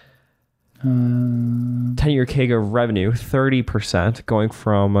 10-year CAGR revenue, 30%, going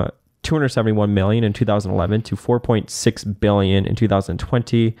from $271 million in 2011 to $4.6 billion in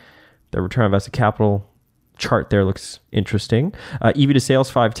 2020. The return on invested capital chart there looks interesting. EV to sales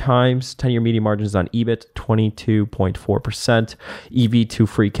 5 times, 10-year median margins on EBIT 22.4%, EV to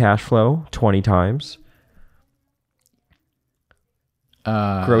free cash flow 20 times.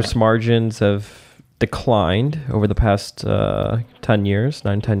 Gross margins have declined over the past 10 years,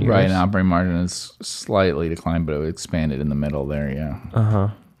 9-10 years. Right, and operating margin has slightly declined, but it expanded in the middle there, yeah. Uh-huh.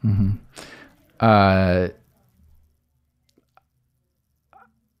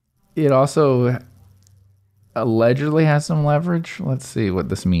 It also allegedly has some leverage. Let's see what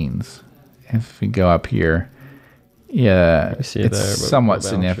this means. If we go up here, yeah, it's there, somewhat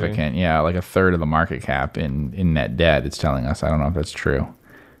significant. Yeah, like a third of the market cap in net debt, it's telling us. I don't know if that's true.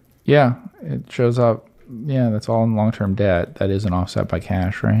 Yeah, it shows up. Yeah, that's all in long-term debt. That isn't offset by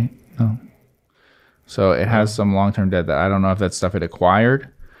cash, right? No. So it has some long-term debt that I don't know if that's stuff it acquired,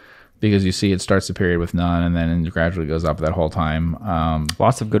 because you see it starts the period with none and then it gradually goes up that whole time.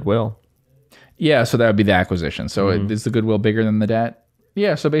 Lots of goodwill. Yeah, so that would be the acquisition. So is the goodwill bigger than the debt?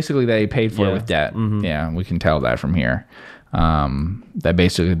 Yeah, so basically they paid for it with debt. Yeah, we can tell that from here. That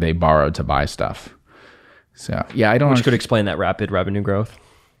basically they borrowed to buy stuff. So yeah, I don't. Which could explain that rapid revenue growth.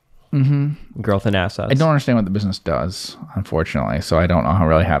 Growth in assets. I don't understand what the business does, unfortunately. So I don't know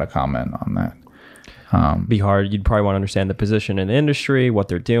how to comment on that. Be hard. You'd probably want to understand the position in the industry, what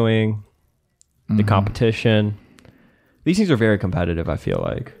they're doing, the competition. These things are very competitive, I feel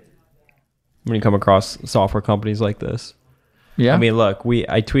like, when you come across software companies like this. Yeah. I mean, look,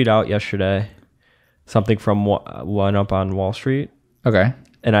 I tweet out yesterday something from One Up on Wall Street. Okay.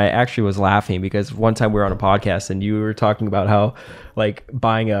 And I actually was laughing because one time we were on a podcast and you were talking about how like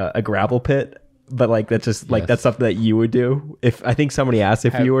buying a gravel pit, but like that's just like that's something that you would do. If I think somebody asked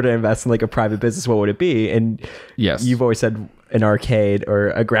if you were to invest in like a private business, what would it be? And you've always said an arcade or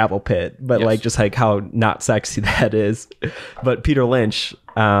a gravel pit, but like just like how not sexy that is. But Peter Lynch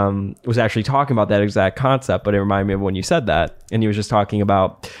was actually talking about that exact concept, but it reminded me of when you said that, and he was just talking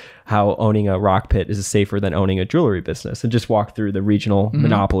about how owning a rock pit is safer than owning a jewelry business, and just walk through the regional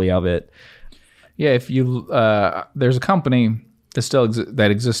monopoly of it. Yeah, if you there's a company that still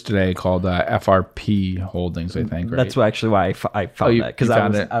that exists today called FRP Holdings, I think. Right? That's actually why I found that, because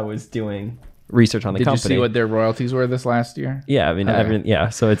I was doing research on the company. Did you see what their royalties were this last year? Yeah, I mean,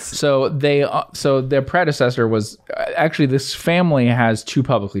 so their predecessor was actually, this family has 2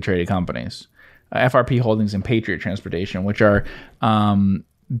 publicly traded companies, FRP Holdings and Patriot Transportation, which are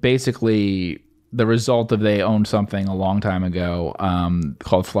basically the result of they owned something a long time ago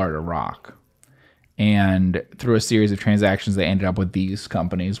called Florida Rock. And through a series of transactions, they ended up with these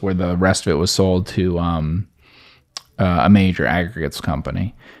companies, where the rest of it was sold to a major aggregates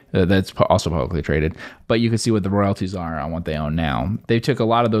company that's also publicly traded. But you can see what the royalties are on what they own now. They took a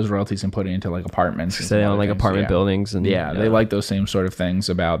lot of those royalties and put it into like apartments. So they own like apartment buildings. And they like those same sort of things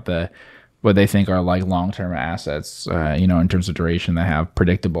about what they think are like long-term assets, in terms of duration, that have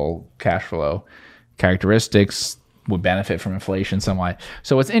predictable cash flow characteristics, would benefit from inflation somewhat.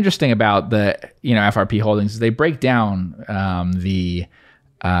 So what's interesting about the FRP Holdings is they break down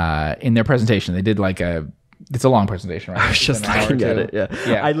in their presentation. They did it's a long presentation, right? I was just looking at it.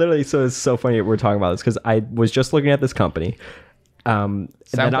 Yeah. I literally, so it's so funny we're talking about this, because I was just looking at this company. And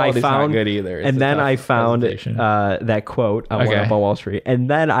then I found not good either. And then I found that quote on One Up on Wall Street. And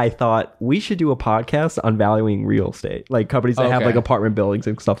then I thought we should do a podcast on valuing real estate, like companies that have like apartment buildings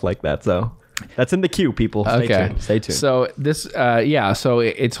and stuff like that. So that's in the queue, people. Stay tuned. So this, so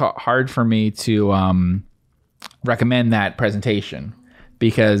it's hard for me to recommend that presentation,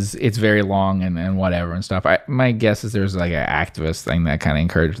 because it's very long and whatever and stuff. My guess is there's like an activist thing that kind of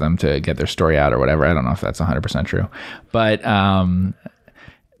encouraged them to get their story out or whatever. I don't know if that's 100% true, but I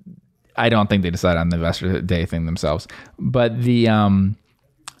don't think they decided on the Investor Day thing themselves. But the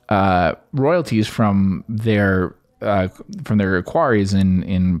royalties from their quarries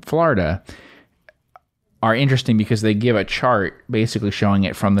in Florida are interesting, because they give a chart basically showing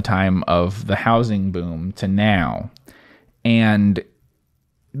it from the time of the housing boom to now, and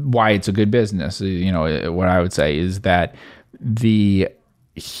why it's a good business. What I would say is that the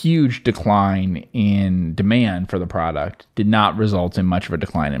huge decline in demand for the product did not result in much of a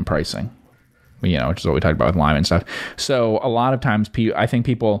decline in pricing. Which is what we talked about with Lime and stuff. So a lot of times, I think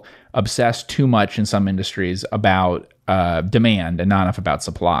people obsess too much in some industries about demand and not enough about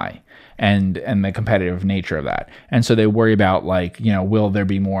supply and the competitive nature of that. And so they worry about will there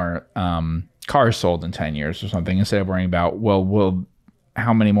be more cars sold in 10 years or something, instead of worrying about,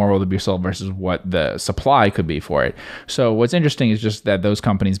 how many more will there be sold versus what the supply could be for it. So what's interesting is just that those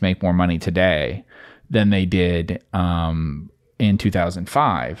companies make more money today than they did in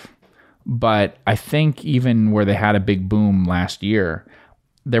 2005. But I think even where they had a big boom last year,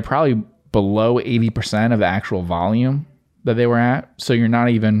 they're probably below 80% of the actual volume that they were at. So you're not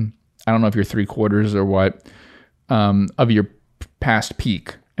even, I don't know if you're 3/4 or what, of your past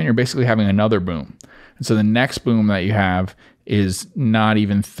peak. And you're basically having another boom. And so the next boom that you have is not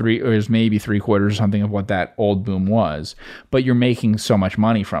even or is maybe 3/4 or something of what that old boom was. But you're making so much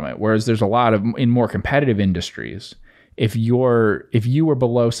money from it. Whereas there's a lot of, in more competitive industries, if you were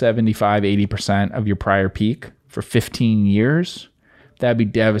below 75-80% of your prior peak for 15 years, that'd be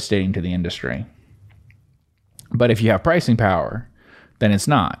devastating to the industry. But if you have pricing power, then it's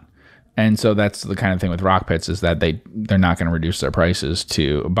not. And so that's the kind of thing with rock pits, is that they're not going to reduce their prices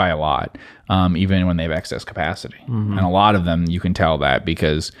by a lot, even when they have excess capacity. Mm-hmm. And a lot of them, you can tell that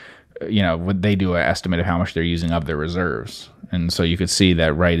because they do an estimate of how much they're using of their reserves, and so you could see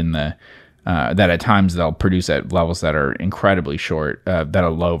that right in the that at times they'll produce at levels that are incredibly short, that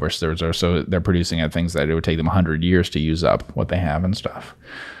are low versus their reserves. So they're producing at things that it would take them 100 years to use up what they have and stuff.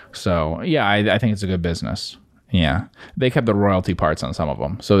 So yeah, I think it's a good business. Yeah, they kept the royalty parts on some of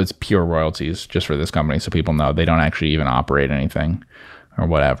them, so it's pure royalties just for this company, so people know they don't actually even operate anything or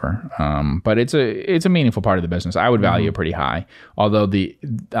whatever. But it's a meaningful part of the business. I would value it pretty high, although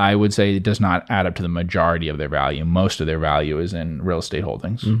I would say it does not add up to the majority of their value. Most of their value is in real estate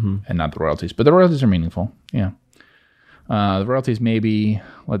holdings and not the royalties. But the royalties are meaningful. Yeah, the royalties maybe,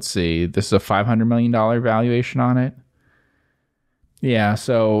 let's see, this is a $500 million valuation on it. Yeah,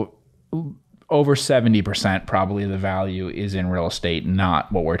 so over 70% probably of the value is in real estate,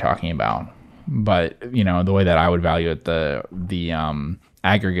 not what we're talking about. But the way that I would value it, the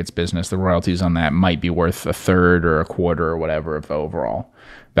aggregates business, the royalties on that might be worth 1/3 or 1/4 or whatever of the overall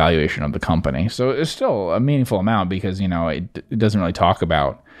valuation of the company. So it's still a meaningful amount because it doesn't really talk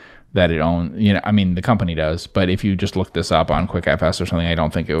about that it owns. The company does, but if you just look this up on QuickFS or something, I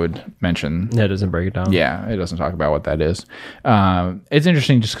don't think it would mention. Yeah, it doesn't break it down. Yeah, it doesn't talk about what that is. It's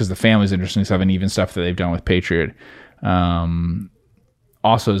interesting just because the family's interesting stuff, and even stuff that they've done with Patriot.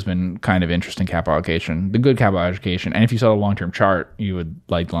 Also has been kind of interesting capital allocation, the good capital allocation. And if you saw the long-term chart, you would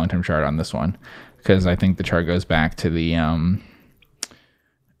like the long-term chart on this one, because I think the chart goes back to the,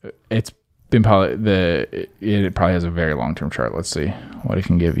 it's been probably it probably has a very long-term chart. Let's see what it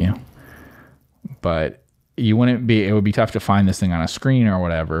can give you. But it would be tough to find this thing on a screen or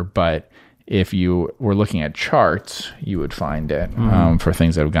whatever. But if you were looking at charts, you would find it for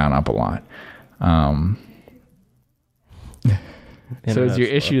things that have gone up a lot. So is your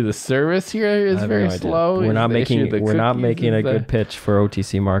issue the service here is very slow? We're not making a good pitch for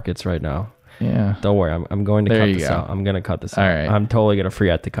OTC markets right now. Yeah. Don't worry. I'm going to cut this out. I'm going to cut this out. All right. I'm totally going to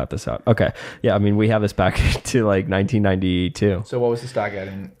forget to cut this out. Okay. Yeah. We have this back to 1992. So what was the stock at?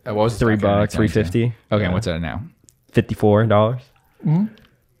 What was $3, $3.50. Okay. And what's it at now? $54. Mm-hmm.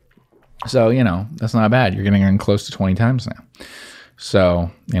 So, that's not bad. You're getting in close to 20 times now.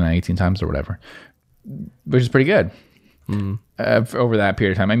 So, 18 times or whatever, which is pretty good. Over that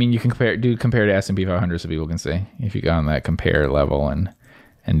period of time. You can compare to S&P 500 so people can see if you go on that compare level and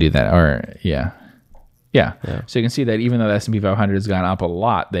do that. Or yeah. So you can see that even though the S&P 500 has gone up a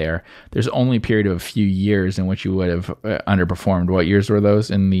lot there's only a period of a few years in which you would have underperformed. What years were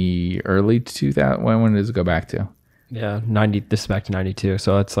those? In the early 2000s? When does it go back to? Yeah, 90. This is back to 92,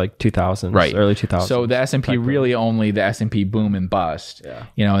 so it's like 2000, right? Early 2000s. So the S&P really only the S&P boom and bust.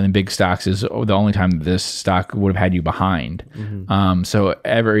 Yeah. And the big stocks is the only time this stock would have had you behind. Mm-hmm. So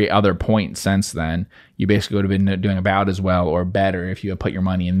every other point since then, you basically would have been doing about as well or better if you had put your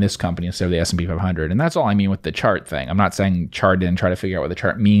money in this company instead of the S&P 500. And that's all I mean with the chart thing. I'm not saying chart in, try to figure out what the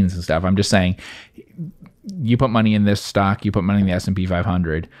chart means and stuff. I'm just saying you put money in this stock, you put money in the S&P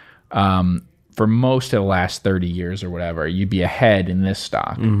 500. For most of the last 30 years or whatever, you'd be ahead in this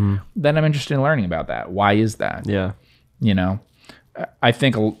stock. Mm-hmm. Then I'm interested in learning about that. Why is that? Yeah. I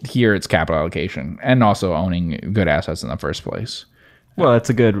think here it's capital allocation and also owning good assets in the first place. Well, that's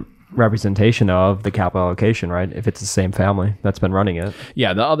a good representation of the capital allocation, right? If it's the same family that's been running it.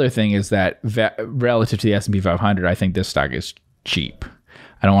 Yeah. The other thing is that relative to the S&P 500, I think this stock is cheap.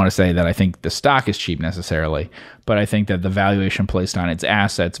 I don't want to say that I think the stock is cheap necessarily, but I think that the valuation placed on its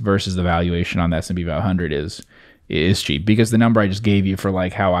assets versus the valuation on the S&P 500 is cheap, because the number I just gave you for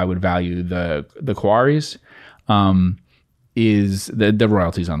like how I would value the quarries is the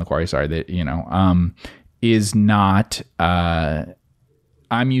royalties on the quarry. Sorry, that is not.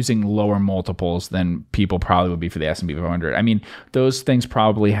 I'm using lower multiples than people probably would be for the S&P 500. I mean, those things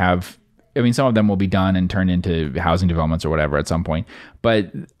probably have. I mean, some of them will be done and turned into housing developments or whatever at some point,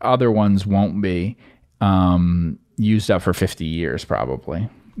 but other ones won't be used up for 50 years probably,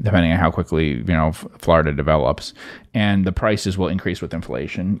 depending on how quickly Florida develops, and the prices will increase with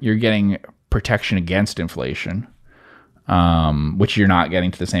inflation. You're getting protection against inflation, which you're not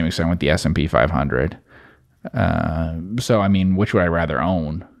getting to the same extent with the S&P 500. So I mean, which would I rather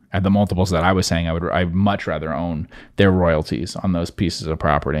own? At the multiples that I was saying, I'd much rather own their royalties on those pieces of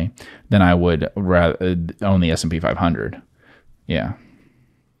property than I would own the S&P 500. Yeah.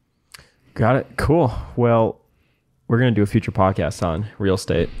 Got it. Cool. Well, we're going to do a future podcast on real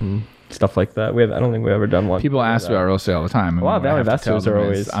estate and stuff like that. I don't think we've ever done one. People ask about real estate all the time. A lot of value investors are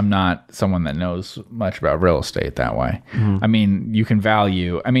always... I'm not someone that knows much about real estate that way. Mm-hmm. I mean, you can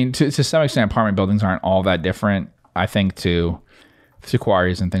value... I mean, to some extent, apartment buildings aren't all that different, I think, to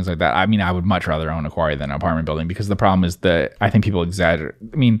quarries and things like that. I mean, I would much rather own a quarry than an apartment building, because the problem is that I think people exaggerate.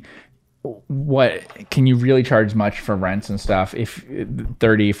 I mean, what can you really charge much for rents and stuff if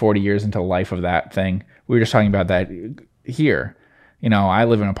 30, 40 years into the life of that thing? We were just talking about that here. I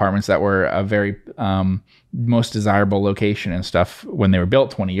live in apartments that were a very most desirable location and stuff when they were built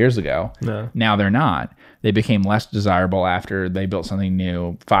 20 years ago. No. Now they're not. They became less desirable after they built something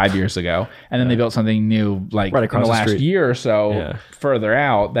new 5 years ago. And then they built something new like right in the last year or so further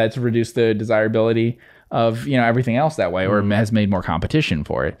out that's reduced the desirability of everything else that way, or has made more competition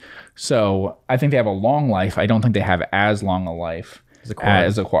for it. So I think they have a long life. I don't think they have as long a life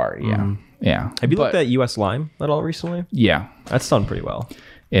as a quarry. Yeah. Mm-hmm. Yeah. Have you looked at US Lime at all recently? Yeah. That's done pretty well.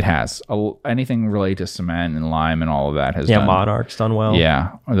 It has. Anything related to cement and lime and all of that has done. Yeah, Monarch's done well.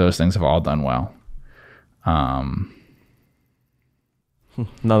 Yeah. Those things have all done well.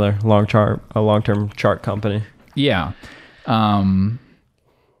 Another long-term chart company. Yeah. And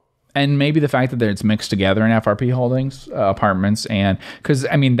maybe the fact that it's mixed together in FRP Holdings, apartments, and because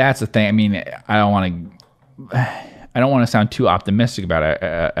I mean that's the thing. I mean, I don't want to sound too optimistic about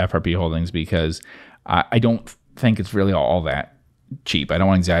FRP Holdings, because I don't think it's really all that cheap. I don't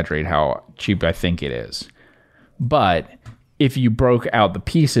want to exaggerate how cheap I think it is. But if you broke out the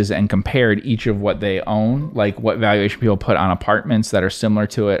pieces and compared each of what they own, like what valuation people put on apartments that are similar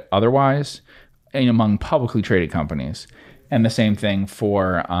to it otherwise, and among publicly traded companies, and the same thing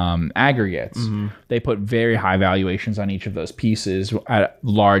for aggregates, they put very high valuations on each of those pieces at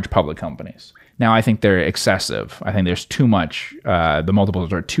large public companies. Now, I think they're excessive. I think there's too much. The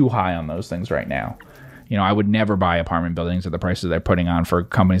multiples are too high on those things right now. I would never buy apartment buildings at the prices they're putting on for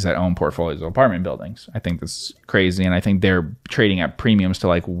companies that own portfolios of apartment buildings. I think that's crazy, and I think they're trading at premiums to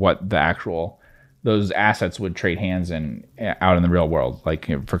like what those assets would trade hands in out in the real world, like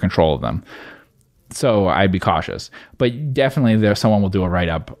for control of them. So I'd be cautious, but definitely someone will do a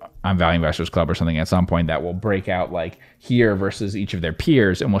write-up on Value Investors Club or something at some point that will break out like here versus each of their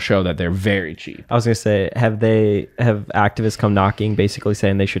peers, and will show that they're very cheap. I was going to say, have activists come knocking, basically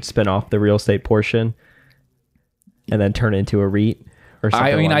saying they should spin off the real estate portion and then turn it into a REIT or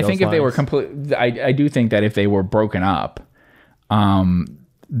something? I mean, I think if they were I do think that if they were broken up,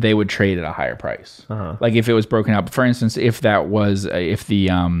 they would trade at a higher price. Uh-huh. Like if it was broken up, for instance, if the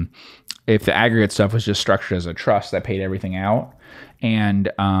aggregate stuff was just structured as a trust that paid everything out, and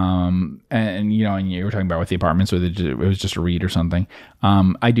you were talking about with the apartments, it was just a REIT or something.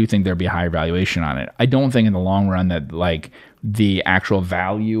 I do think there'd be a higher valuation on it. I don't think in the long run that like the actual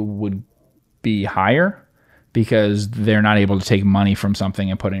value would be higher, because they're not able to take money from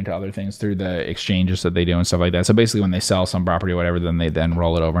something and put it into other things through the exchanges that they do and stuff like that. So basically when they sell some property or whatever, then they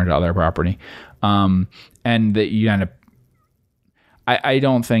roll it over into other property. And that you end up, I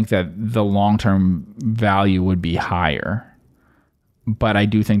don't think that the long-term value would be higher, but I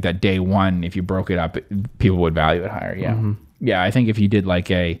do think that day one, if you broke it up, people would value it higher. Yeah. Mm-hmm. Yeah. I think if you did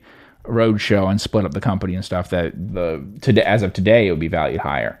like a roadshow and split up the company and stuff, that as of today, it would be valued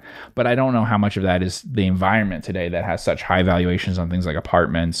higher. But I don't know how much of that is the environment today that has such high valuations on things like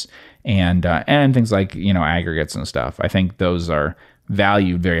apartments and things like, aggregates and stuff. I think those are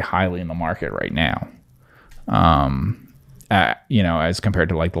valued very highly in the market right now. As compared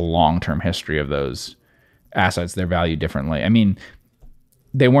to like the long-term history of those assets, they're valued differently. I mean,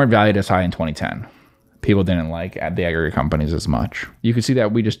 they weren't valued as high in 2010. People didn't like the aggregate companies as much. You can see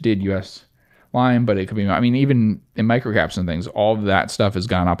that we just did line, but it could be, I mean, even in microcaps and things, all of that stuff has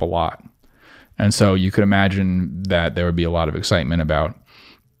gone up a lot. And so you could imagine that there would be a lot of excitement about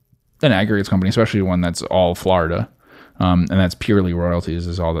an aggregates company, especially one that's all Florida. And that's purely royalties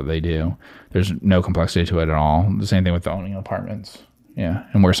is all that they do. There's no complexity to it at all. The same thing with the owning apartments. Yeah.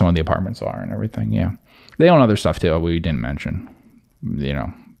 And where some of the apartments are and everything. Yeah. They own other stuff too. We didn't mention,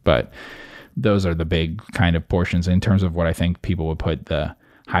 but those are the big kind of portions in terms of what I think people would put the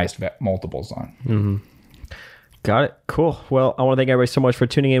highest multiples on. Mm-hmm. Got it. Cool. Well, I want to thank everybody so much for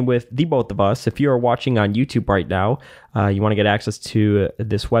tuning in with the both of us. If you are watching on YouTube right now, you want to get access to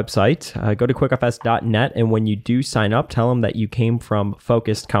this website, go to quickfs.net. And when you do sign up, tell them that you came from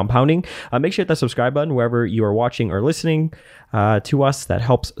Focused Compounding. Make sure to hit that subscribe button wherever you are watching or listening to us. That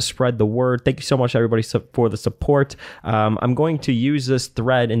helps spread the word. Thank you so much, everybody, for the support. I'm going to use this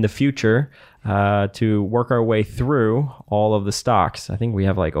thread in the future to work our way through all of the stocks. I think we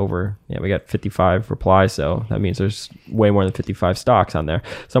have we got 55 replies, so that means there's way more than 55 stocks on there.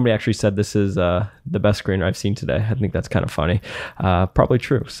 Somebody actually said this is the best screen I've seen today. I think that's kind of funny. Probably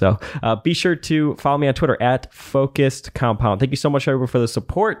true. So be sure to follow me on Twitter at Focused Compound. Thank you so much, everyone, for the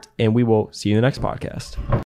support, and we will see you in the next podcast.